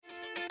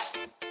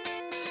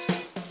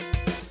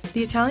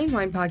The Italian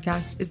Wine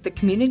Podcast is the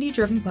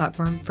community-driven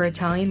platform for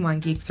Italian wine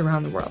geeks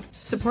around the world.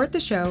 Support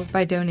the show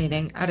by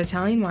donating at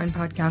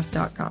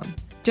ItalianWinepodcast.com.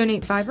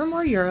 Donate €5 or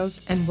more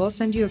and we'll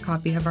send you a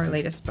copy of our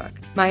latest book,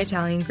 My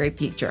Italian Grape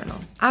Geek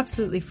Journal,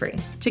 absolutely free.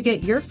 To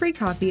get your free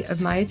copy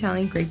of My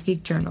Italian Grape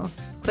Geek Journal,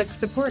 click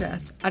Support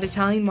Us at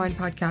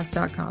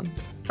ItalianWinepodcast.com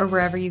or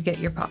wherever you get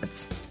your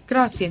pods.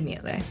 Grazie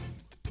mille.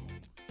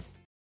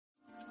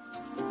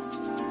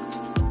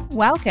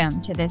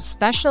 Welcome to this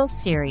special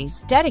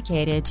series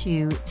dedicated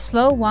to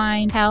Slow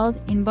Wine held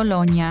in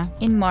Bologna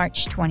in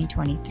March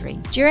 2023.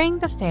 During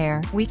the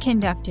fair, we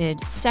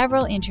conducted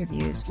several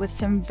interviews with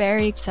some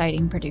very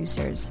exciting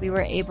producers. We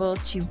were able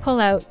to pull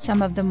out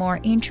some of the more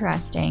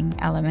interesting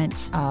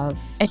elements of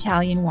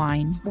Italian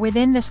wine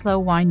within the slow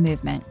wine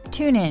movement.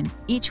 Tune in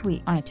each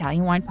week on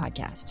Italian Wine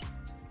Podcast.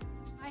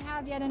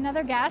 Yet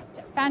another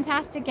guest,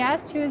 fantastic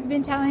guest, who has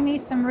been telling me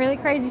some really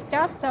crazy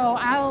stuff, so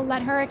I'll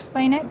let her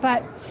explain it.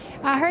 But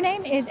her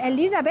name is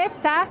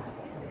Elisabetta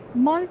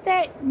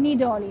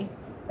Montenidoli.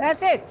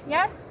 That's it.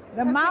 Yes?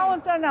 The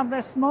mountain of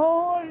the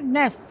small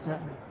nests.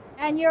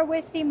 And you're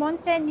with the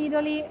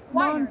Montenidoli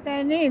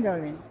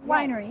Montenidoli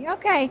winery. Yes.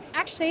 Okay.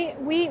 Actually,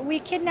 we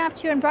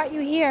kidnapped you and brought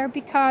you here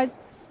because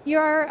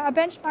you're a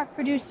benchmark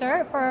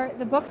producer for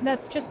the book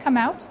that's just come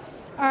out,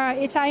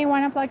 Italian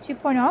Wine Unplugged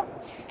 2.0.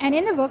 And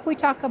in the book, we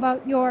talk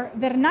about your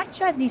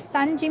Vernaccia di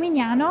San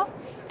Gimignano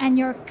and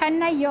your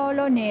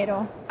Canaiolo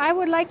Nero. I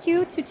would like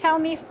you to tell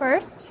me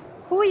first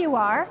who you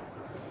are,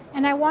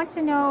 and I want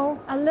to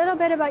know a little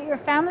bit about your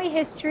family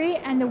history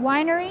and the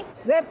winery.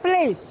 The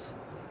place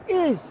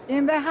is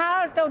in the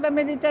heart of the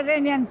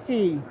Mediterranean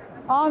Sea,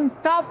 on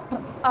top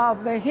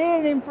of the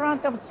hill in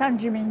front of San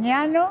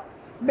Gimignano,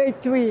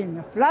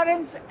 between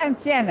Florence and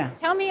Siena.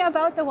 Tell me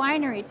about the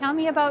winery. Tell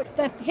me about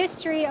the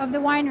history of the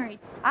winery.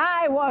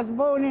 I was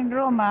born in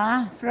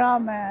Roma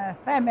from a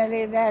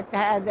family that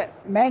had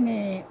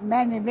many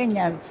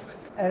vineyards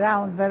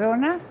around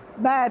Verona,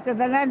 but the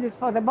land is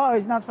for the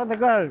boys, not for the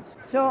girls.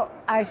 So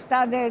I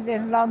studied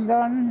in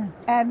London,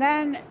 and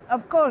then,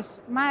 of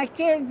course, my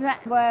kids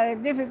were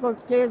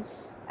difficult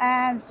kids,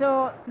 and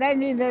so they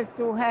needed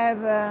to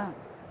have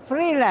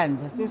free land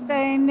to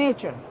stay in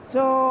nature.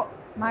 So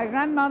my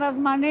grandmother's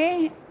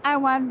money, I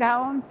went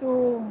down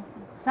to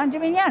San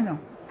Gimignano,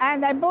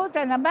 and I bought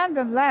an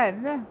abandoned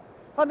land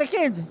for the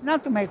kids,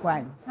 not to make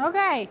wine.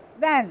 Okay.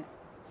 Then,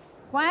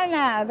 when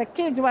the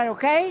kids were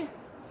okay,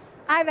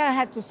 either I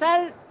had to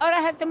sell or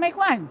I had to make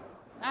wine.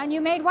 And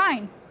you made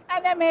wine.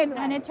 And I made wine.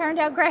 And it turned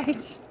out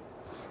great.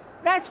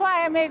 That's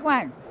why I make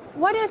wine.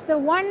 What is the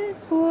one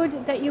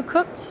food that you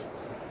cooked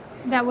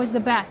that was the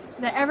best,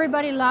 that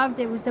everybody loved?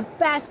 It was the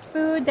best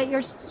food that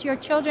your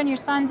children, your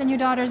sons and your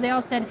daughters, they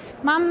all said,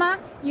 Mama,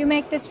 you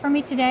make this for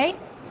me today?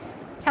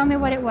 Tell me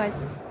what it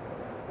was.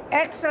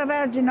 Extra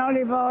virgin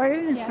olive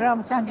oil. Yes.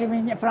 From San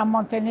Gimignano, from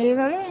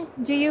Montenidoli.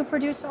 Do you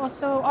produce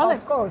also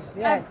olives? Of course,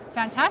 yes.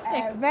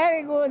 Fantastic.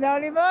 Very good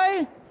olive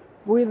oil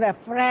with a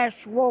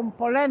fresh, warm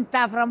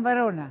polenta from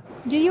Verona.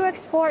 Do you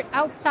export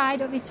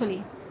outside of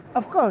Italy?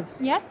 Of course.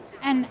 Yes?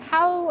 And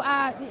how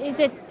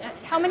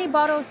how many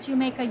bottles do you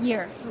make a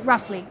year,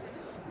 roughly?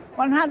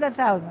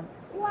 100,000.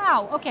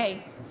 Wow,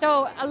 okay.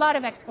 So a lot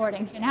of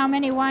exporting. And how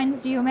many wines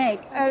do you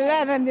make?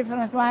 11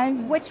 different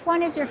wines. Which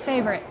one is your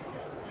favorite?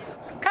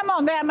 Come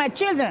on, they are my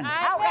children.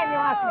 How can you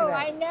ask me that?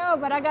 I know,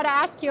 but I got to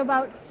ask you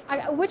about,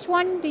 which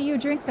one do you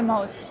drink the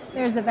most?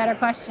 There's the better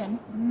question.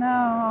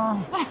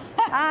 No.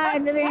 I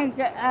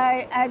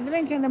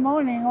drink in the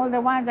morning all the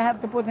wines I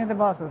have to put in the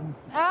bottle.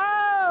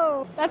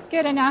 Oh, that's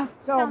good enough.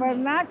 So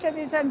Vernaccia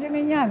di San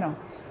Gimignano.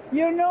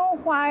 You know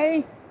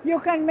why you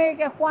can make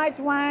a white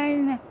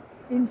wine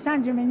in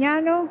San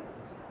Gimignano?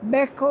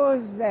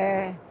 Because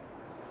the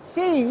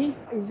sea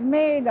is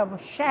made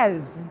of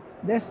shells.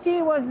 The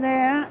sea was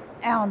there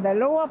on the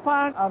lower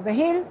part of the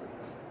hill,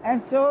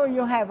 and so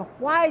you have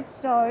white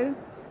soil,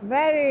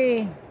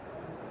 very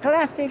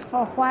classic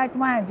for white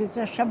wines. It's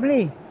a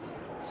Chablis.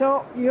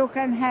 So you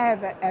can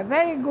have a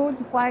very good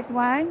white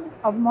wine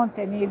of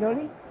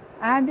Montenidoli,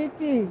 and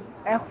it is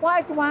a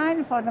white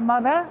wine for the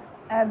mother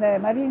and the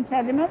marine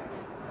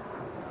sediments,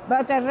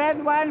 but a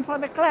red wine for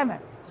the climate.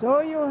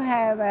 So you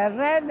have a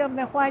red of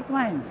the white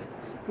wines.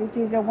 It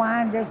is a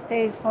wine that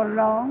stays for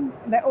long.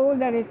 The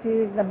older it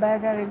is, the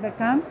better it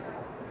becomes.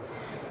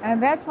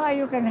 And that's why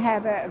you can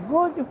have a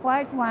good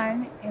white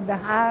wine in the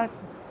heart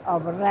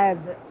of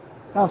red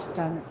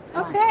Tuscan.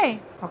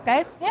 Okay.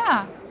 Okay?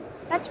 Yeah.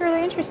 That's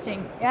really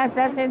interesting. Yes,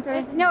 that's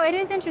interesting. No, it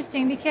is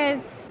interesting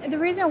because the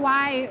reason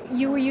why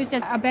you were used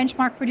as a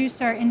benchmark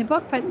producer in the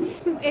book, but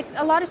it's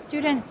a lot of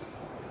students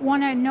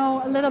want to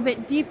know a little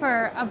bit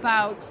deeper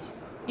about,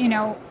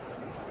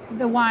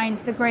 the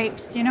wines, the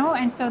grapes,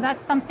 and so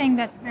that's something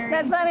that's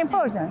very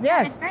important,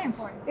 yes. It's very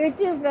important. It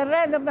is the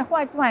red of the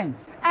white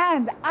wines.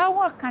 And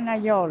our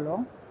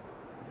Canaiolo,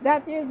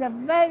 that is a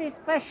very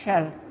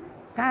special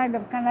kind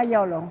of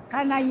Canaiolo.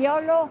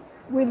 Canaiolo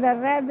with a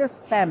red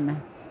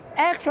stem.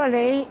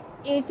 Actually,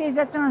 it is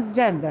a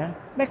transgender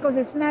because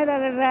it's neither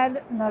a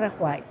red nor a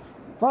white.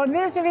 For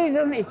this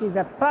reason, it is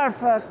a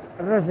perfect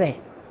rosé.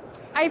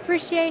 I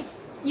appreciate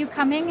you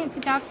coming to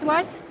talk to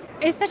us.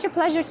 It's such a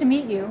pleasure to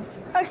meet you.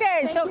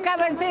 Okay, so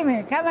come and see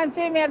me. Come and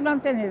see me at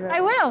Montenidoli.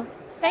 I will.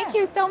 Thank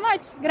you so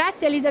much.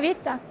 Grazie,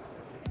 Elisabetta.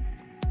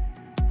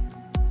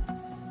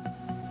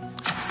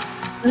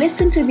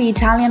 Listen to the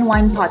Italian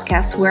Wine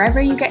Podcast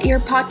wherever you get your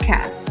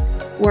podcasts.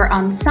 We're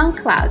on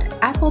SoundCloud,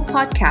 Apple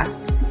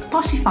Podcasts,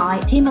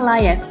 Spotify,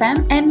 Himalaya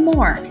FM, and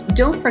more.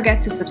 Don't forget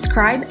to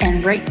subscribe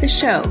and rate the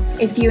show.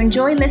 If you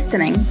enjoy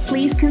listening,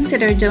 please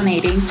consider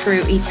donating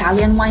through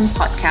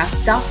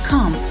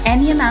ItalianWinePodcast.com.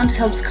 Any amount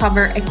helps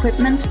cover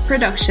equipment,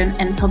 production,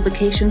 and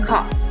publication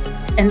costs.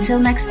 Until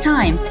next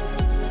time,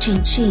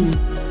 cin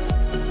cin.